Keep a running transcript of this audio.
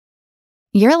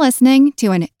You're listening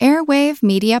to an Airwave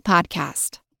Media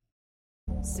Podcast.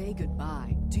 Say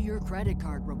goodbye to your credit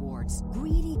card rewards.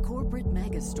 Greedy corporate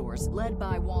mega stores, led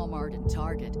by Walmart and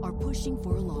Target, are pushing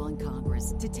for a law in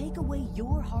Congress to take away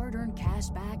your hard-earned cash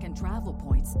back and travel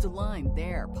points to line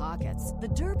their pockets. The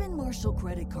Durbin-Marshall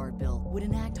credit card bill would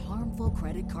enact harmful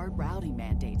credit card routing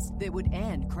mandates that would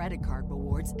end credit card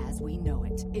rewards as we know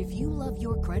it. If you love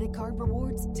your credit card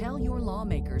rewards, tell your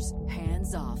lawmakers,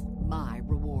 hands off my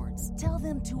rewards. Tell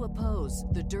them to oppose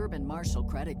the Durbin-Marshall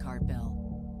credit card bill.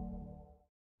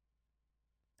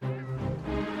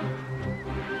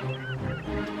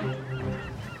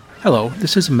 Hello,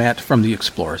 this is Matt from the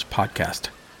Explorers Podcast.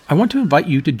 I want to invite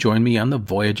you to join me on the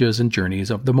voyages and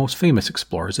journeys of the most famous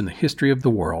explorers in the history of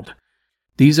the world.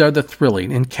 These are the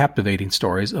thrilling and captivating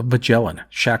stories of Magellan,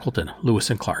 Shackleton, Lewis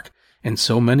and Clark, and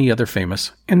so many other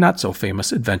famous and not so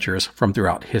famous adventurers from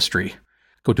throughout history.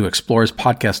 Go to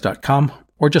explorerspodcast.com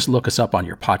or just look us up on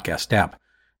your podcast app.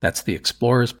 That's the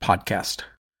Explorers Podcast.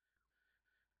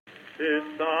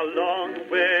 It's a long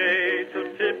way to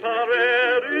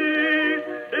Tipperary.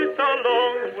 It's a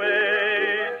long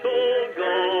way to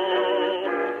go.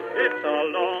 It's a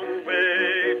long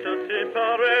way to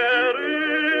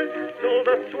Tipperary, to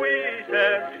the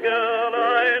sweetest girl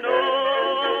I know.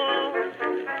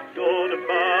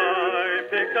 Goodbye,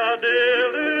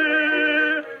 Piccadilly.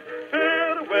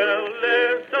 Farewell,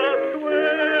 Leicester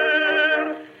Square.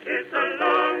 It's a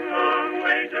long, long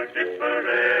way to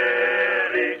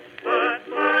Tipperary, but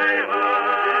my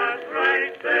heart's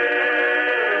right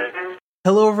there.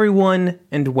 Hello everyone,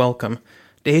 and welcome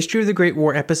to History of the Great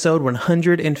War episode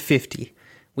 150.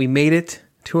 We made it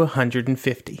to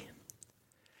 150.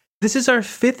 This is our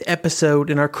fifth episode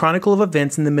in our chronicle of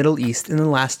events in the Middle East in the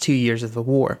last 2 years of the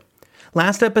war.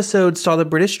 Last episode saw the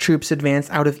British troops advance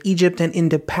out of Egypt and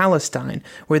into Palestine,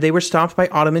 where they were stopped by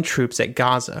Ottoman troops at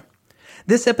Gaza.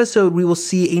 This episode we will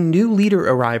see a new leader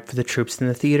arrive for the troops in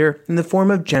the theater in the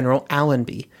form of General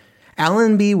Allenby.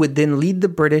 Allenby would then lead the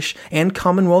British and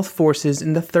Commonwealth forces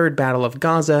in the Third Battle of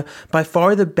Gaza, by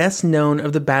far the best known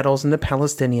of the battles in the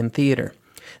Palestinian theater.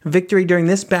 Victory during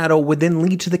this battle would then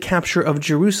lead to the capture of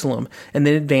Jerusalem and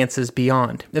then advances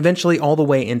beyond, eventually all the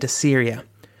way into Syria.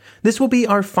 This will be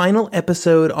our final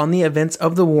episode on the events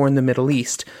of the war in the Middle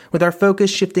East, with our focus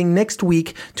shifting next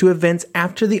week to events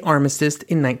after the armistice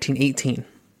in 1918.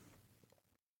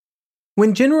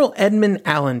 When General Edmund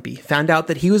Allenby found out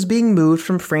that he was being moved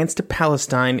from France to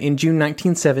Palestine in June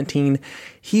 1917,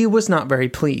 he was not very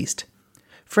pleased.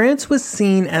 France was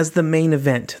seen as the main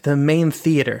event, the main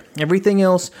theater. Everything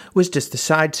else was just a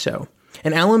sideshow.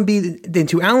 And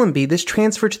to Allenby, this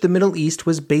transfer to the Middle East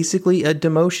was basically a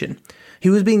demotion. He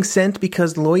was being sent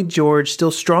because Lloyd George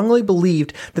still strongly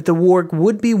believed that the war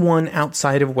would be won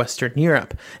outside of Western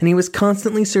Europe, and he was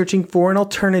constantly searching for an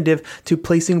alternative to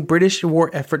placing British war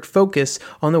effort focus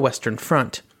on the Western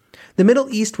Front. The Middle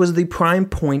East was the prime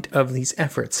point of these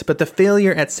efforts, but the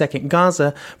failure at Second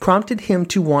Gaza prompted him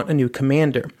to want a new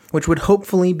commander, which would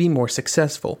hopefully be more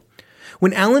successful.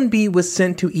 When Allenby was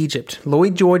sent to Egypt,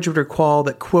 Lloyd George would recall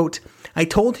that, quote, "I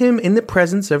told him in the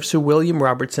presence of Sir William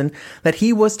Robertson that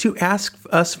he was to ask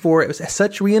us for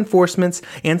such reinforcements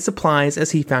and supplies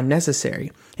as he found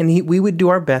necessary, and we would do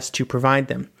our best to provide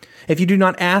them. If you do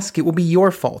not ask, it will be your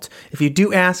fault. If you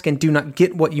do ask and do not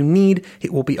get what you need,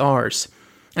 it will be ours."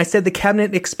 I said the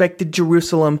cabinet expected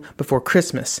Jerusalem before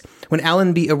Christmas. When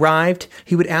Allenby arrived,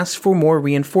 he would ask for more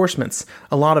reinforcements,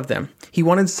 a lot of them. He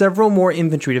wanted several more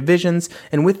infantry divisions,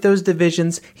 and with those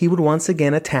divisions, he would once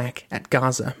again attack at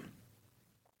Gaza.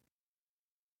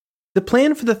 The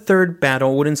plan for the third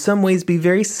battle would in some ways be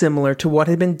very similar to what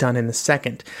had been done in the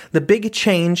second. The big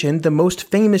change, and the most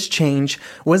famous change,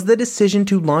 was the decision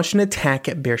to launch an attack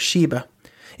at Beersheba.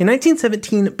 In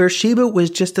 1917, Beersheba was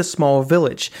just a small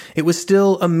village. It was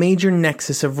still a major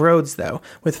nexus of roads, though,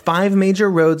 with 5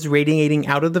 major roads radiating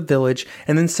out of the village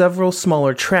and then several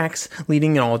smaller tracks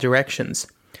leading in all directions.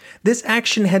 This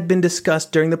action had been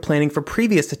discussed during the planning for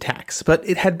previous attacks, but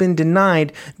it had been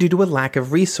denied due to a lack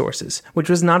of resources, which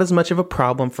was not as much of a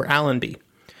problem for Allenby.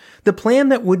 The plan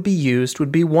that would be used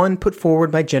would be one put forward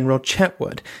by General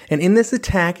Chetwood, and in this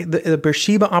attack, the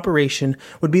Beersheba operation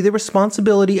would be the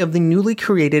responsibility of the newly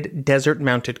created Desert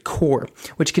Mounted Corps,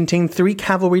 which contained 3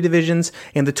 cavalry divisions,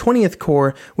 and the 20th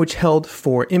Corps, which held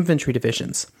 4 infantry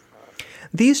divisions.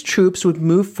 These troops would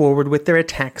move forward with their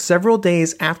attack several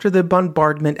days after the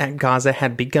bombardment at Gaza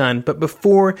had begun, but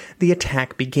before the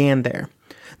attack began there.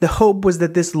 The hope was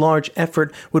that this large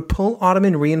effort would pull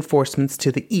Ottoman reinforcements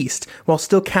to the east, while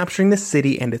still capturing the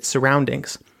city and its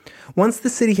surroundings. Once the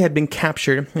city had been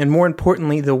captured, and more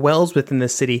importantly, the wells within the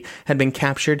city had been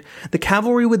captured, the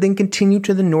cavalry would then continue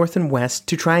to the north and west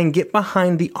to try and get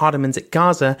behind the Ottomans at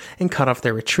Gaza and cut off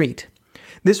their retreat.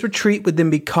 This retreat would then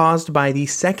be caused by the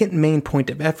second main point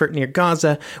of effort near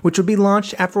Gaza, which would be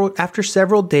launched after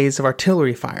several days of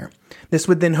artillery fire. This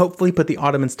would then hopefully put the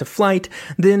Ottomans to flight,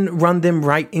 then run them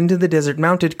right into the Desert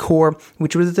Mounted Corps,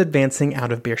 which was advancing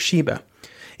out of Beersheba.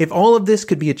 If all of this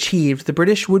could be achieved, the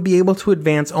British would be able to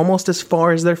advance almost as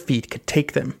far as their feet could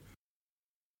take them.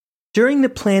 During the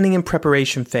planning and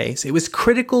preparation phase, it was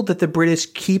critical that the British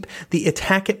keep the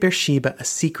attack at Beersheba a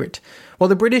secret. While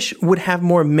the British would have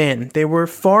more men, they were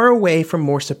far away from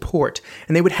more support,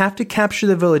 and they would have to capture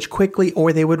the village quickly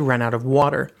or they would run out of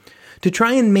water. To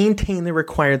try and maintain the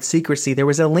required secrecy, there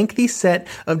was a lengthy set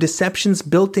of deceptions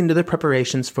built into the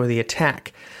preparations for the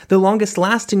attack. The longest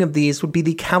lasting of these would be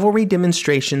the cavalry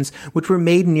demonstrations which were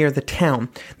made near the town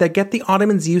that get the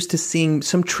Ottomans used to seeing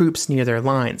some troops near their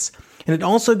lines. And it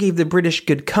also gave the British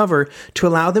good cover to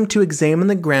allow them to examine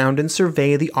the ground and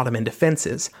survey the Ottoman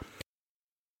defenses.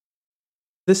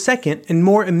 The second, and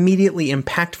more immediately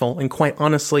impactful, and quite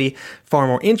honestly far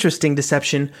more interesting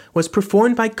deception, was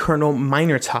performed by Colonel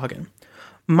Meinerzhagen.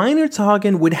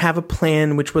 Meinerzhagen would have a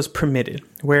plan which was permitted,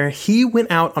 where he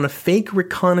went out on a fake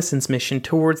reconnaissance mission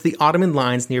towards the Ottoman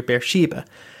lines near Beersheba.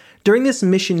 During this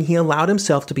mission, he allowed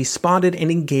himself to be spotted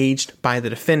and engaged by the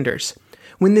defenders.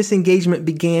 When this engagement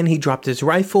began, he dropped his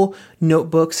rifle,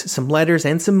 notebooks, some letters,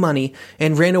 and some money,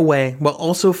 and ran away while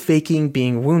also faking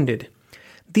being wounded.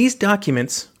 These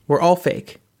documents were all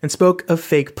fake and spoke of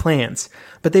fake plans,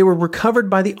 but they were recovered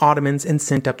by the Ottomans and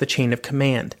sent up the chain of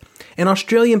command. An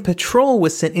Australian patrol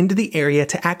was sent into the area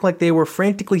to act like they were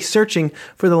frantically searching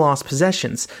for the lost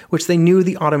possessions, which they knew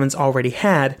the Ottomans already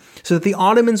had, so that the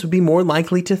Ottomans would be more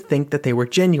likely to think that they were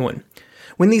genuine.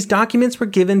 When these documents were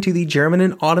given to the German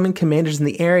and Ottoman commanders in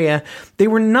the area, they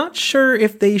were not sure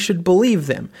if they should believe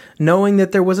them, knowing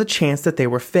that there was a chance that they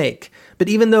were fake. But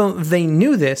even though they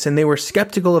knew this and they were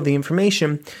skeptical of the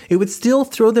information, it would still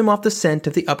throw them off the scent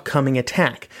of the upcoming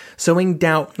attack, sowing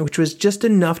doubt which was just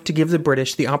enough to give the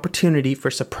British the opportunity for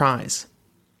surprise.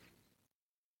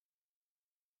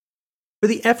 For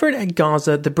the effort at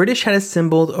Gaza, the British had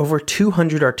assembled over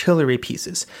 200 artillery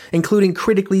pieces, including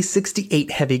critically 68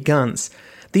 heavy guns.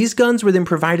 These guns were then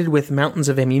provided with mountains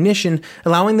of ammunition,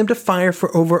 allowing them to fire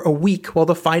for over a week while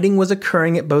the fighting was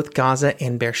occurring at both Gaza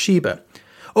and Beersheba.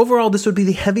 Overall, this would be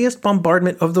the heaviest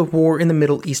bombardment of the war in the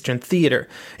Middle Eastern theater,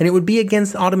 and it would be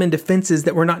against Ottoman defenses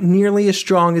that were not nearly as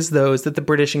strong as those that the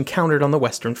British encountered on the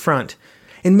Western Front.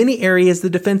 In many areas, the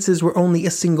defenses were only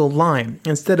a single line,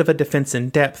 instead of a defense in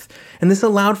depth, and this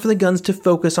allowed for the guns to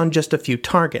focus on just a few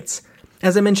targets.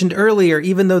 As I mentioned earlier,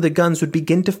 even though the guns would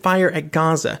begin to fire at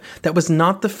Gaza, that was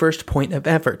not the first point of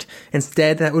effort.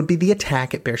 Instead, that would be the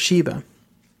attack at Beersheba.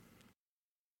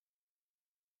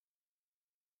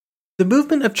 The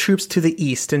movement of troops to the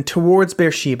east and towards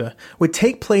Beersheba would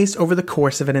take place over the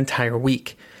course of an entire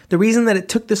week. The reason that it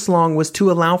took this long was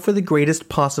to allow for the greatest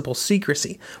possible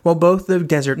secrecy, while both the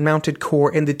Desert Mounted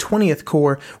Corps and the 20th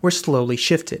Corps were slowly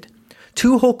shifted.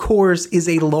 2 whole corps is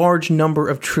a large number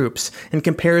of troops in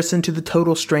comparison to the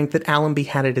total strength that Allenby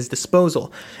had at his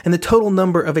disposal, and the total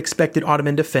number of expected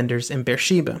Ottoman defenders in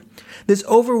Beersheba. This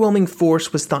overwhelming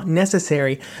force was thought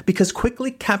necessary because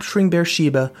quickly capturing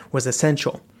Beersheba was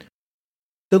essential.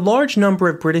 The large number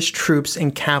of British troops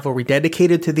and cavalry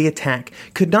dedicated to the attack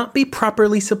could not be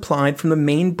properly supplied from the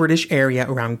main British area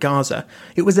around Gaza.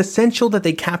 It was essential that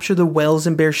they capture the wells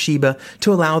in Beersheba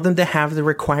to allow them to have the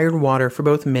required water for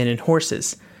both men and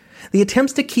horses. The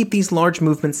attempts to keep these large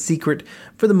movements secret,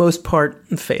 for the most part,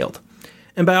 failed.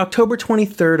 And by October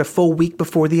 23rd, a full week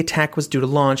before the attack was due to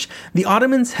launch, the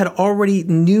Ottomans had already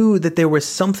knew that there was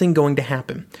something going to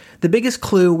happen. The biggest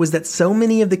clue was that so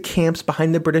many of the camps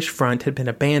behind the British front had been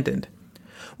abandoned.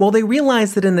 While they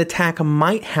realized that an attack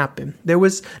might happen, there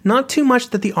was not too much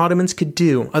that the Ottomans could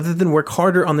do other than work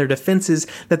harder on their defenses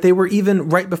that they were even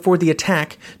right before the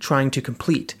attack trying to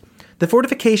complete. The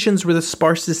fortifications were the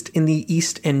sparsest in the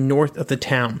east and north of the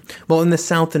town, while in the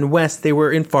south and west they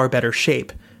were in far better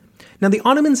shape. Now, the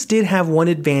Ottomans did have one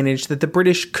advantage that the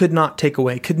British could never take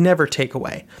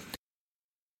away.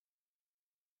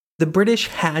 The British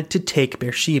had to take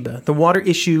Beersheba. The water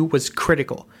issue was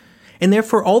critical. And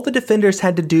therefore, all the defenders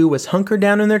had to do was hunker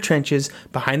down in their trenches,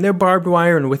 behind their barbed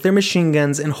wire and with their machine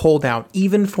guns, and hold out,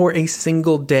 even for a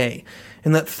single day,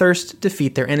 and let thirst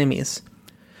defeat their enemies.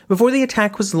 Before the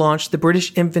attack was launched, the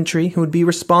British infantry, who would be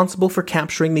responsible for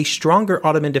capturing the stronger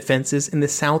Ottoman defenses in the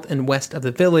south and west of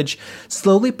the village,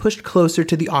 slowly pushed closer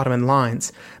to the Ottoman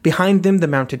lines. Behind them, the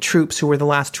mounted troops, who were the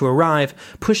last to arrive,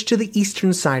 pushed to the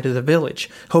eastern side of the village,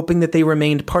 hoping that they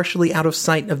remained partially out of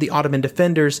sight of the Ottoman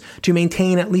defenders to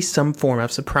maintain at least some form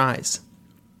of surprise.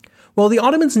 Well, the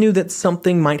Ottomans knew that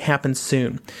something might happen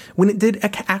soon. When it did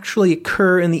actually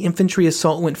occur and the infantry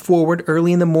assault went forward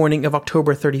early in the morning of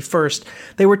October 31st,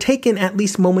 they were taken at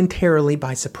least momentarily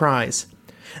by surprise.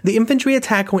 The infantry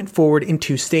attack went forward in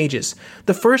two stages.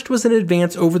 The first was an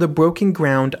advance over the broken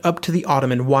ground up to the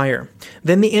Ottoman wire.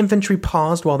 Then the infantry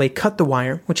paused while they cut the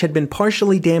wire, which had been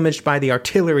partially damaged by the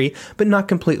artillery but not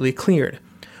completely cleared.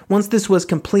 Once this was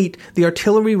complete, the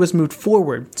artillery was moved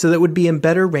forward so that it would be in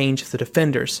better range of the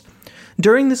defenders.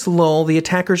 During this lull, the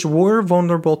attackers were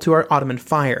vulnerable to our Ottoman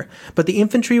fire, but the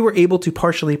infantry were able to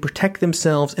partially protect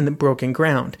themselves in the broken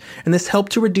ground, and this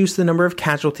helped to reduce the number of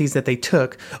casualties that they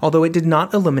took, although it did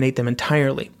not eliminate them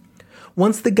entirely.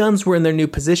 Once the guns were in their new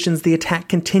positions, the attack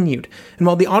continued, and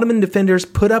while the Ottoman defenders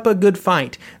put up a good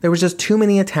fight, there was just too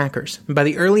many attackers, and by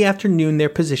the early afternoon their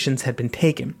positions had been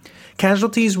taken.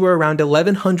 Casualties were around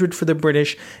 1,100 for the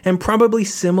British, and probably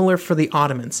similar for the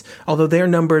Ottomans, although their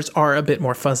numbers are a bit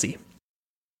more fuzzy.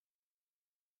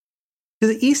 To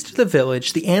the east of the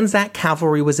village, the Anzac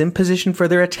cavalry was in position for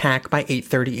their attack by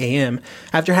 8:30 a.m.,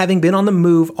 after having been on the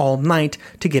move all night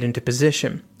to get into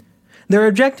position. Their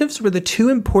objectives were the two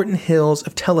important hills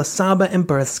of Tel Asaba and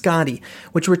Bereskati,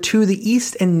 which were to the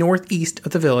east and northeast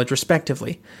of the village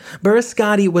respectively.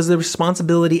 Bereskati was the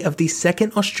responsibility of the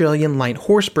 2nd Australian Light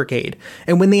Horse Brigade,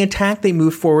 and when they attacked they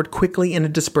moved forward quickly in a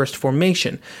dispersed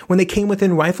formation. When they came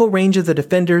within rifle range of the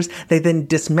defenders, they then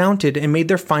dismounted and made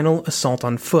their final assault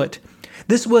on foot.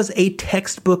 This was a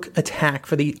textbook attack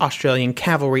for the Australian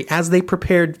cavalry as they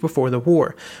prepared before the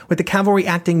war, with the cavalry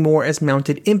acting more as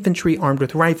mounted infantry armed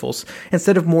with rifles,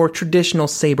 instead of more traditional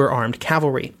saber-armed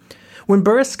cavalry. When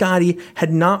Bereskati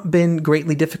had not been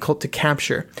greatly difficult to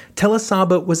capture, Tel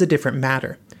Asaba was a different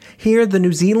matter. Here, the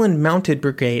New Zealand Mounted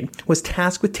Brigade was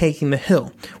tasked with taking the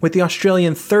hill, with the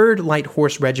Australian 3rd Light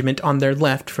Horse Regiment on their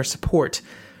left for support.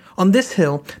 On this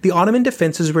hill, the Ottoman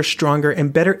defenses were stronger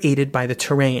and better aided by the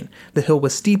terrain. The hill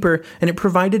was steeper, and it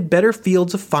provided better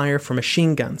fields of fire for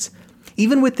machine guns.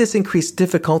 Even with this increased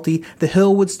difficulty, the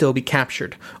hill would still be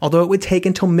captured, although it would take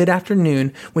until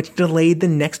mid-afternoon, which delayed the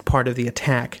next part of the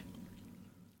attack.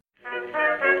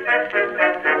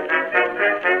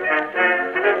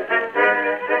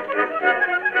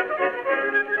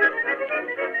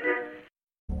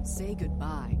 Say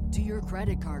goodbye to your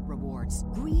credit card rewards.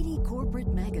 Greedy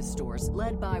corporate mega stores,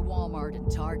 led by Walmart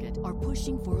and Target, are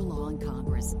pushing for a law in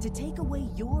Congress to take away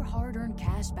your hard-earned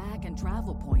cash back and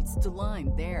travel points to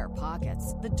line their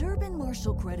pockets. The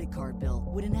Durbin-Marshall credit card bill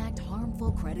would enact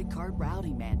harmful credit card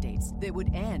routing mandates that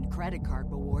would end credit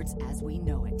card rewards as we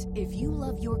know it. If you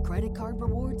love your credit card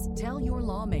rewards, tell your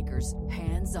lawmakers,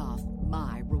 hands off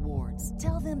my rewards.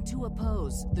 Tell them to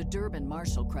oppose the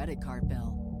Durbin-Marshall credit card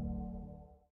bill.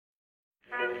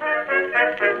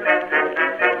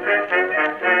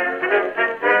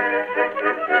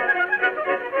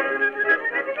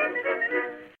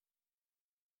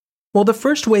 While the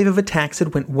first wave of attacks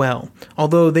had went well,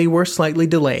 although they were slightly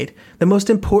delayed, the most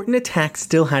important attack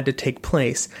still had to take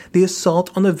place, the assault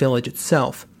on the village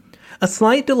itself. A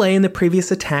slight delay in the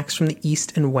previous attacks from the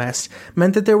east and west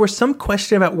meant that there was some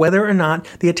question about whether or not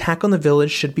the attack on the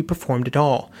village should be performed at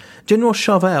all. General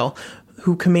Chauvel,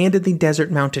 who commanded the Desert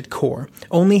Mounted Corps,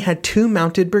 only had 2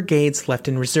 mounted brigades left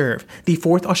in reserve, the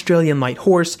 4th Australian Light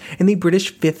Horse and the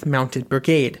British 5th Mounted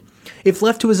Brigade. If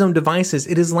left to his own devices,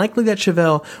 it is likely that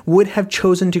Chauvel would have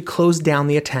chosen to close down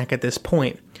the attack at this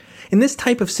point. In this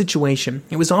type of situation,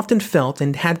 it was often felt,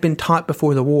 and had been taught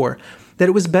before the war, that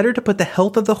it was better to put the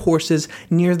health of the horses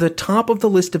near the top of the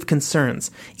list of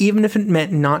concerns, even if it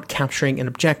meant not capturing an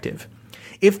objective.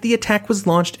 If the attack was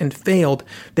launched and failed,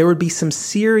 there would be some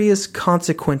serious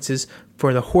consequences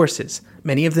for the horses.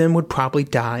 Many of them would probably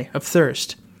die of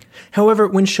thirst. However,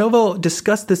 when Chauvel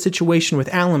discussed the situation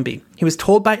with Allenby, he was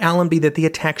told by Allenby that the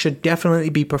attack should definitely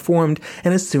be performed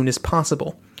and as soon as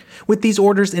possible. With these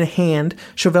orders in hand,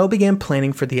 Chauvel began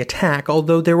planning for the attack,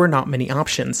 although there were not many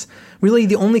options. Really,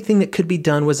 the only thing that could be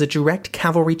done was a direct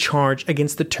cavalry charge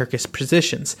against the Turkish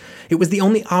positions. It was the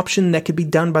only option that could be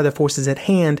done by the forces at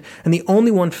hand, and the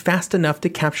only one fast enough to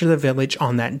capture the village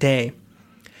on that day.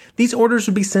 These orders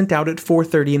would be sent out at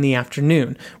 4:30 in the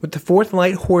afternoon, with the 4th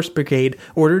Light Horse Brigade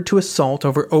ordered to assault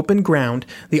over open ground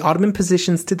the Ottoman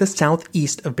positions to the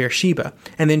southeast of Beersheba,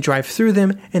 and then drive through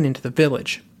them and into the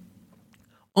village.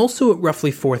 Also at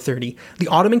roughly 4:30, the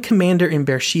Ottoman commander in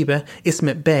Beersheba,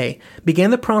 Ismet Bey,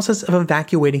 began the process of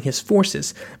evacuating his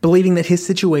forces, believing that his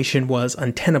situation was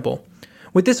untenable.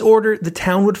 With this order, the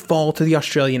town would fall to the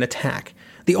Australian attack.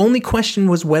 The only question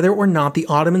was whether or not the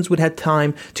Ottomans would have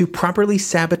time to properly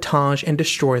sabotage and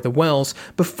destroy the wells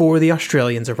before the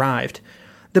Australians arrived.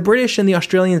 The British and the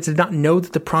Australians did not know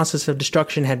that the process of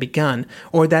destruction had begun,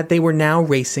 or that they were now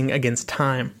racing against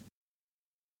time.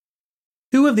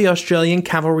 2 of the Australian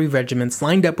cavalry regiments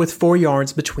lined up with 4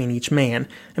 yards between each man,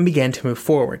 and began to move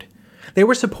forward. They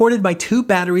were supported by 2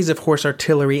 batteries of horse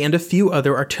artillery and a few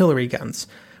other artillery guns.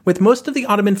 With most of the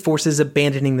Ottoman forces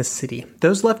abandoning the city,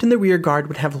 those left in the rearguard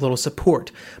would have little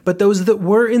support, but those that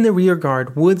were in the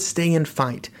rearguard would stay and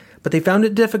fight, but they found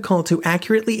it difficult to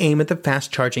accurately aim at the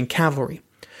fast-charging cavalry.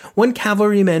 One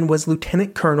cavalryman was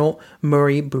Lieutenant Colonel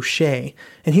Murray Boucher,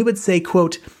 and he would say,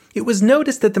 quote, "It was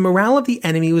noticed that the morale of the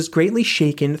enemy was greatly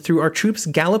shaken through our troops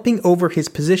galloping over his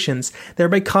positions,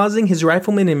 thereby causing his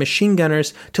riflemen and machine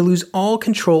gunners to lose all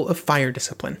control of fire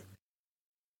discipline."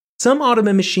 Some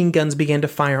Ottoman machine guns began to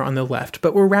fire on the left,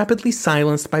 but were rapidly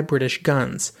silenced by British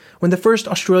guns. When the first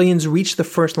Australians reached the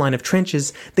first line of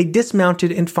trenches, they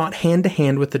dismounted and fought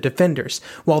hand-to-hand with the defenders,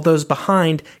 while those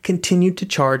behind continued to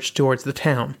charge towards the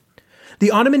town. The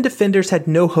Ottoman defenders had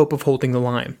no hope of holding the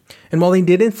line, and while they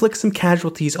did inflict some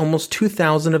casualties, almost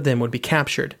 2,000 of them would be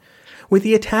captured. With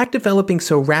the attack developing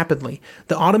so rapidly,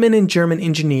 the Ottoman and German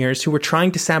engineers who were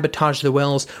trying to sabotage the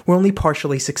wells were only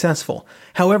partially successful.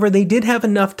 However, they did have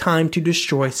enough time to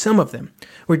destroy some of them,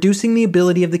 reducing the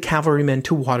ability of the cavalrymen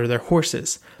to water their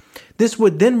horses. This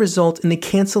would then result in the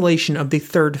cancellation of the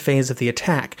 3rd phase of the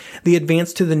attack, the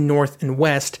advance to the north and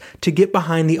west to get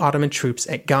behind the Ottoman troops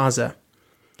at Gaza.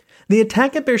 The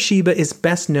attack at Beersheba is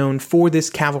best known for this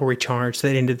cavalry charge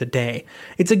that ended the day.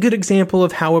 It's a good example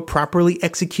of how a properly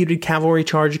executed cavalry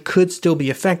charge could still be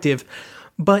effective,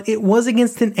 but it was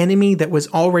against an enemy that was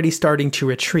already starting to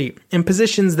retreat, in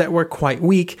positions that were quite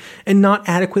weak and not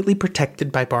adequately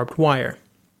protected by barbed wire.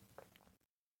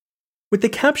 With the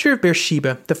capture of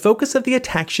Beersheba, the focus of the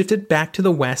attack shifted back to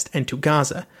the west and to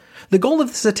Gaza. The goal of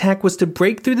this attack was to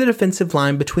break through the defensive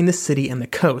line between the city and the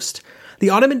coast. The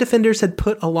Ottoman defenders had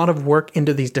put a lot of work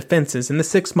into these defenses in the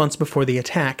 6 months before the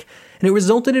attack, and it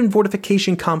resulted in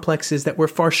fortification complexes that were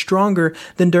far stronger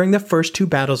than during the first 2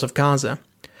 battles of Gaza.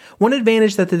 One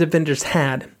advantage that the defenders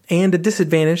had, and a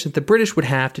disadvantage that the British would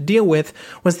have to deal with,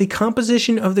 was the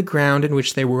composition of the ground in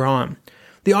which they were on.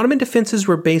 The Ottoman defenses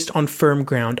were based on firm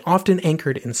ground, often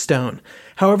anchored in stone.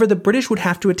 However, the British would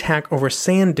have to attack over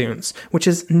sand dunes, which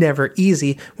is never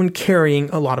easy when carrying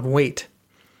a lot of weight.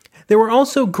 There were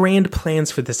also grand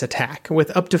plans for this attack,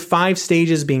 with up to 5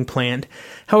 stages being planned.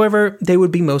 However, they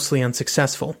would be mostly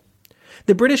unsuccessful.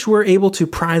 The British were able to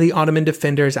pry the Ottoman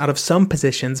defenders out of some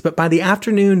positions, but by the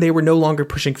afternoon they were no longer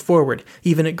pushing forward,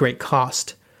 even at great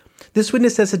cost. This would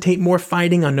necessitate more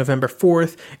fighting on November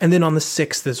 4th, and then on the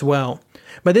 6th as well.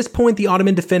 By this point, the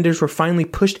Ottoman defenders were finally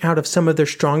pushed out of some of their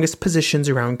strongest positions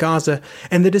around Gaza,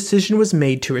 and the decision was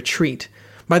made to retreat.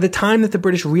 By the time that the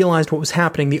British realized what was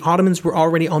happening, the Ottomans were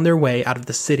already on their way out of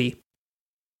the city.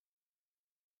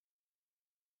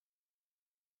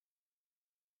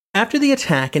 After the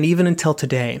attack, and even until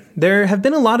today, there have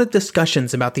been a lot of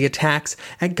discussions about the attacks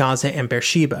at Gaza and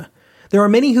Beersheba. There are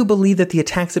many who believe that the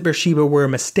attacks at Beersheba were a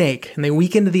mistake, and they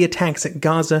weakened the attacks at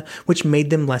Gaza, which made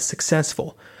them less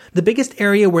successful. The biggest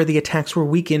area where the attacks were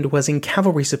weakened was in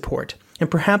cavalry support,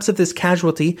 and perhaps if this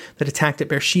casualty that attacked at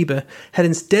Beersheba had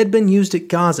instead been used at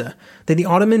Gaza, then the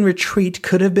Ottoman retreat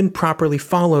could have been properly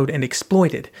followed and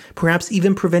exploited, perhaps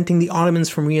even preventing the Ottomans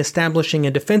from re-establishing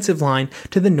a defensive line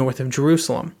to the north of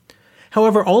Jerusalem.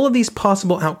 However, all of these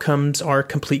possible outcomes are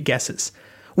complete guesses.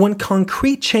 One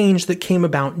concrete change that came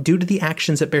about due to the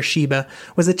actions at Beersheba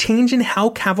was a change in how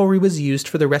cavalry was used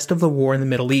for the rest of the war in the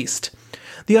Middle East.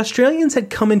 The Australians had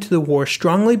come into the war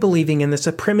strongly believing in the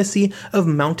supremacy of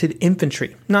mounted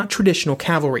infantry, not traditional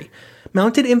cavalry.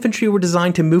 Mounted infantry were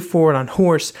designed to move forward on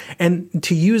horse and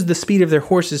to use the speed of their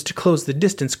horses to close the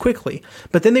distance quickly,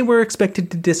 but then they were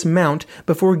expected to dismount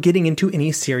before getting into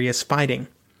any serious fighting.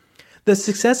 The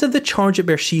success of the charge at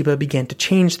Beersheba began to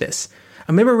change this.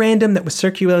 A memorandum that was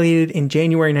circulated in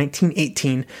January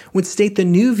 1918 would state the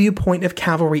new viewpoint of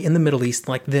cavalry in the Middle East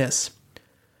like this.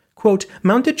 Quote,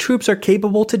 "Mounted troops are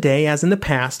capable today, as in the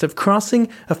past, of crossing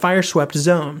a fire-swept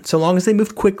zone, so long as they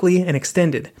moved quickly and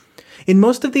extended. In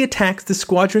most of the attacks, the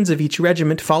squadrons of each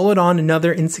regiment followed on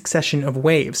another in succession of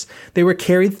waves. They were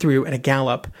carried through at a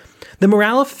gallop. The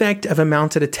morale effect of a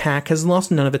mounted attack has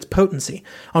lost none of its potency.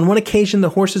 On one occasion, the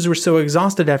horses were so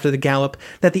exhausted after the gallop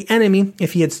that the enemy,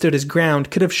 if he had stood his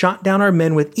ground, could have shot down our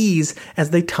men with ease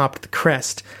as they topped the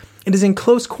crest. It is in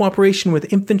close cooperation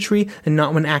with infantry, and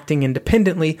not when acting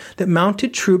independently, that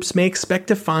mounted troops may expect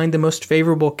to find the most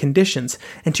favorable conditions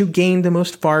and to gain the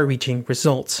most far-reaching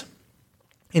results."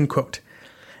 End quote.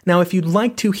 Now, if you'd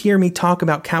like to hear me talk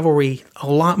about cavalry a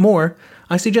lot more,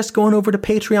 I suggest going over to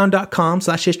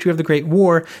patreon.com/History of the Great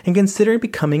War and considering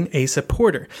becoming a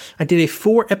supporter. I did a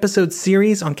 4-episode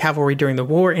series on cavalry during the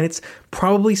war, and it's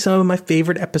probably some of my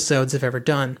favorite episodes I've ever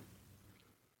done.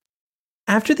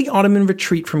 After the Ottoman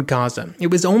retreat from Gaza,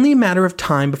 it was only a matter of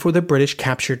time before the British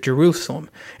captured Jerusalem,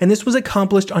 and this was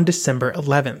accomplished on December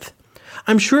 11th.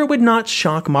 I'm sure it would not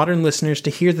shock modern listeners to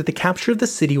hear that the capture of the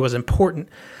city was important,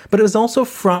 but it was also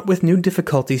fraught with new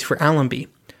difficulties for Allenby.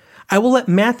 I will let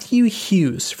Matthew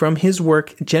Hughes, from his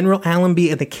work General Allenby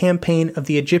and the Campaign of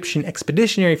the Egyptian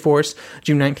Expeditionary Force,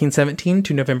 June 1917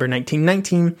 to November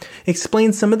 1919,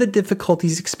 explain some of the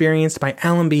difficulties experienced by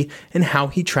Allenby and how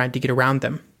he tried to get around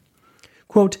them.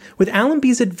 Quote, "With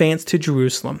Allenby's advance to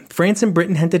Jerusalem, France and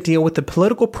Britain had to deal with the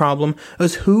political problem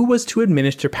as who was to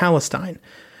administer Palestine.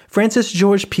 Francis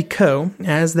Georges Picot,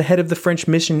 as the head of the French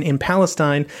mission in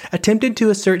Palestine, attempted to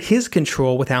assert his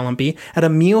control with Allenby at a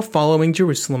meal following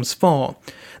Jerusalem's fall.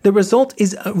 The result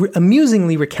is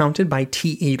amusingly recounted by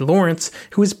T.E. Lawrence,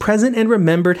 who was present and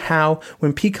remembered how,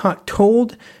 when Picot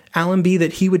told Allenby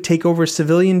that he would take over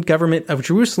civilian government of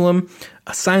Jerusalem,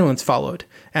 a silence followed,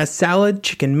 as salad,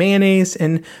 chicken mayonnaise,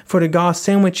 and foie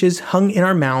sandwiches hung in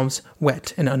our mouths,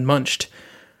 wet and unmunched.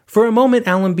 For a moment,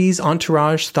 Allenby's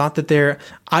entourage thought that their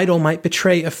idol might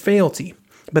betray a frailty,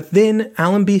 but then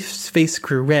Allenby's face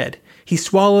grew red. He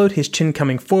swallowed, his chin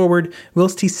coming forward,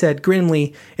 whilst he said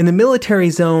grimly, 'In the military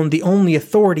zone, the only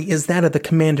authority is that of the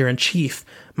commander-in-chief,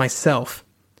 myself.'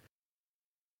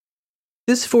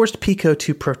 This forced Picot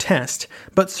to protest,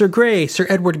 but Sir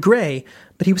Edward Grey,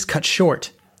 but he was cut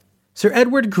short. Sir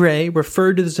Edward Grey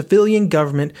referred to the civilian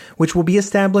government which will be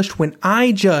established when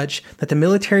I judge that the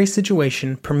military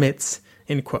situation permits."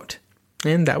 End quote.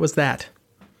 And that was that.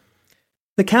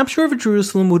 The capture of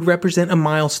Jerusalem would represent a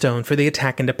milestone for the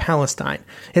attack into Palestine.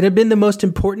 It had been the most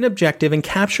important objective, and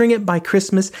capturing it by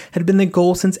Christmas had been the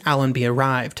goal since Allenby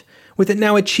arrived. With it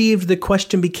now achieved, the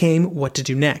question became what to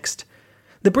do next.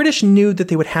 The British knew that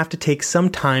they would have to take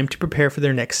some time to prepare for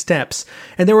their next steps,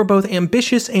 and there were both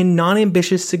ambitious and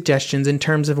non-ambitious suggestions in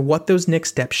terms of what those next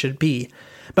steps should be.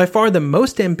 By far the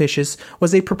most ambitious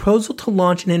was a proposal to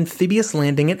launch an amphibious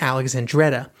landing at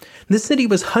Alexandretta. This city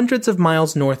was hundreds of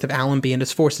miles north of Allenby and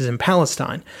his forces in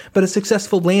Palestine, but a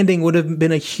successful landing would have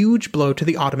been a huge blow to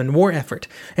the Ottoman war effort,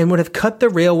 and would have cut the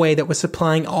railway that was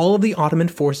supplying all of the Ottoman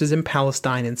forces in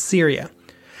Palestine and Syria.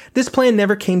 This plan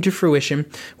never came to fruition,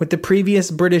 with the previous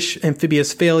British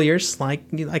amphibious failures, like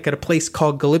at a place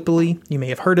called Gallipoli, you may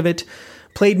have heard of it,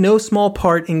 played no small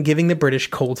part in giving the British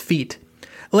cold feet.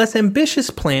 A less ambitious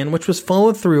plan, which was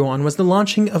followed through on, was the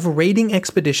launching of raiding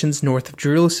expeditions north of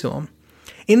Jerusalem.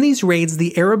 In these raids,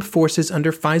 the Arab forces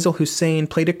under Faisal Hussein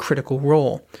played a critical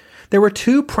role. There were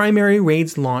 2 primary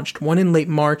raids launched, one in late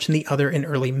March and the other in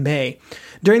early May.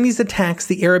 During these attacks,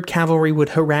 the Arab cavalry would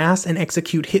harass and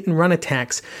execute hit-and-run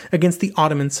attacks against the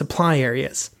Ottoman supply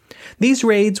areas. These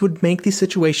raids would make the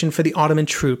situation for the Ottoman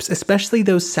troops, especially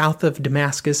those south of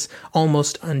Damascus,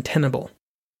 almost untenable.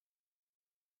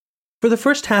 For the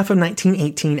first half of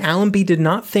 1918, Allenby did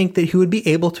not think that he would be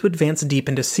able to advance deep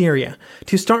into Syria.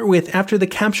 To start with, after the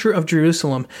capture of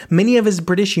Jerusalem, many of his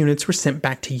British units were sent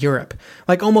back to Europe.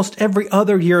 Like almost every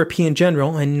other European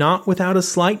general, and not without a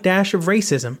slight dash of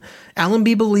racism,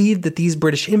 Allenby believed that these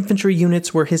British infantry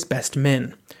units were his best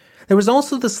men. There was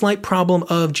also the slight problem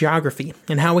of geography,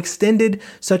 and how extended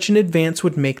such an advance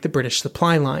would make the British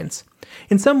supply lines.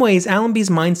 In some ways, Allenby's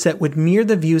mindset would mirror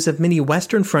the views of many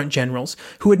Western Front generals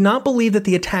who would not believe that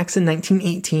the attacks in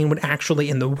 1918 would actually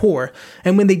end the war,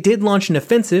 and when they did launch an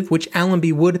offensive, which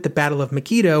Allenby would at the Battle of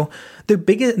Megiddo,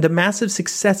 the massive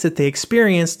success that they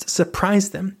experienced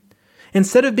surprised them.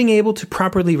 Instead of being able to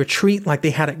properly retreat like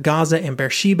they had at Gaza and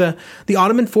Beersheba, the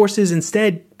Ottoman forces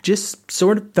instead just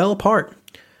sort of fell apart.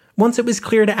 Once it was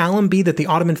clear to Allenby that the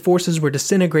Ottoman forces were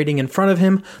disintegrating in front of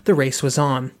him, the race was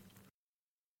on.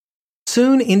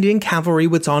 Soon, Indian cavalry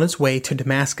was on its way to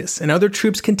Damascus, and other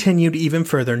troops continued even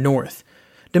further north.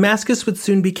 Damascus would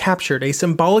soon be captured, a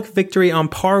symbolic victory on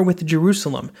par with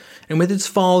Jerusalem, and with its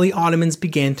fall, the Ottomans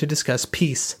began to discuss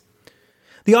peace.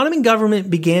 The Ottoman government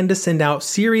began to send out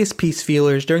serious peace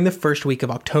feelers during the first week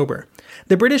of October.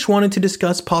 The British wanted to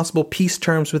discuss possible peace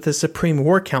terms with the Supreme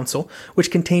War Council,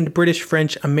 which contained British,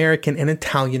 French, American, and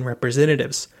Italian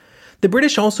representatives. The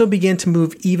British also began to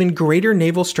move even greater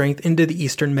naval strength into the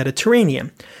eastern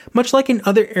Mediterranean. Much like in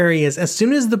other areas, as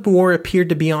soon as the war appeared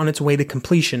to be on its way to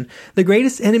completion, the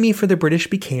greatest enemy for the British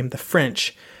became the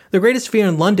French. The greatest fear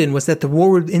in London was that the war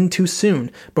would end too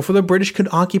soon, before the British could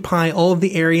occupy all of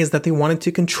the areas that they wanted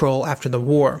to control after the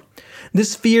war.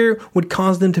 This fear would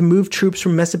cause them to move troops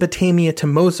from Mesopotamia to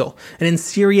Mosul, and in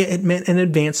Syria it meant an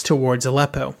advance towards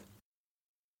Aleppo.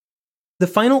 The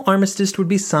final armistice would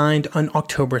be signed on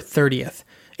October 30th.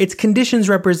 Its conditions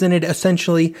represented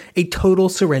essentially a total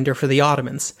surrender for the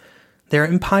Ottomans. Their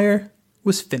empire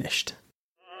was finished.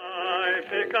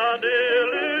 Piccadilly,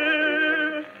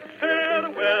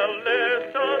 farewell,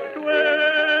 let us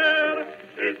swear.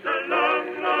 It's a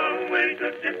long, long way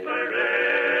to Tipperary.